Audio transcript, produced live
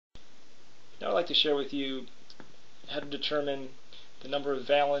like to share with you how to determine the number of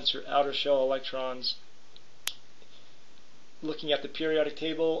valence or outer shell electrons looking at the periodic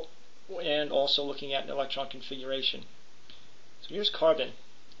table and also looking at an electron configuration. So here's carbon.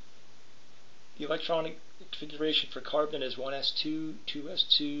 The electronic configuration for carbon is 1s2,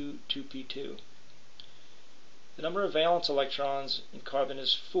 2s2, 2p2. The number of valence electrons in carbon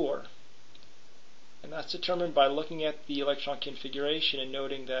is 4. And that's determined by looking at the electron configuration and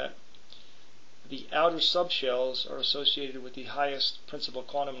noting that the outer subshells are associated with the highest principal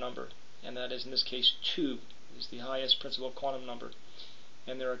quantum number, and that is, in this case, 2 is the highest principal quantum number.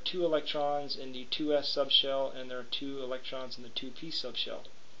 And there are 2 electrons in the 2s subshell, and there are 2 electrons in the 2p subshell.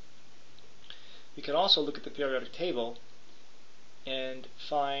 We can also look at the periodic table and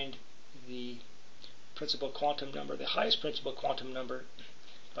find the principal quantum number, the highest principal quantum number,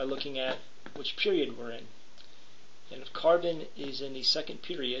 by looking at which period we're in. And if carbon is in the second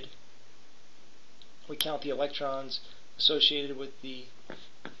period, we count the electrons associated with the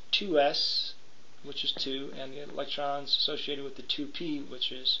 2s, which is 2, and the electrons associated with the 2p,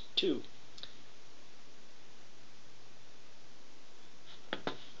 which is 2.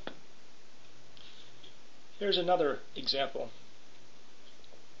 Here's another example.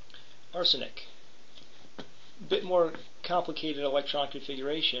 Arsenic. A bit more complicated electron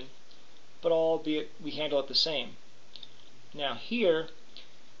configuration, but albeit we handle it the same. Now here,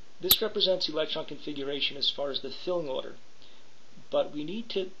 this represents electron configuration as far as the filling order, but we need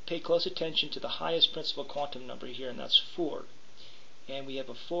to pay close attention to the highest principal quantum number here, and that's 4. And we have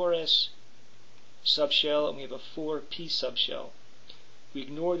a 4s subshell and we have a 4p subshell. We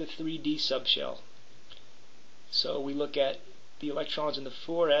ignore the 3d subshell. So we look at the electrons in the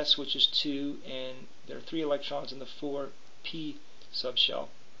 4s, which is 2, and there are 3 electrons in the 4p subshell.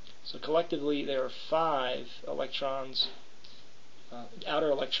 So collectively there are 5 electrons, outer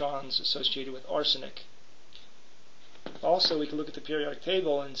electrons associated with arsenic. Also, we can look at the periodic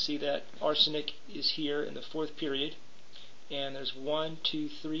table and see that arsenic is here in the 4th period, and there's 1, 2,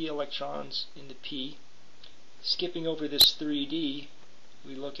 3 electrons in the p. Skipping over this 3d,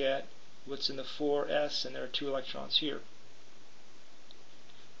 we look at what's in the 4s, and there are 2 electrons here.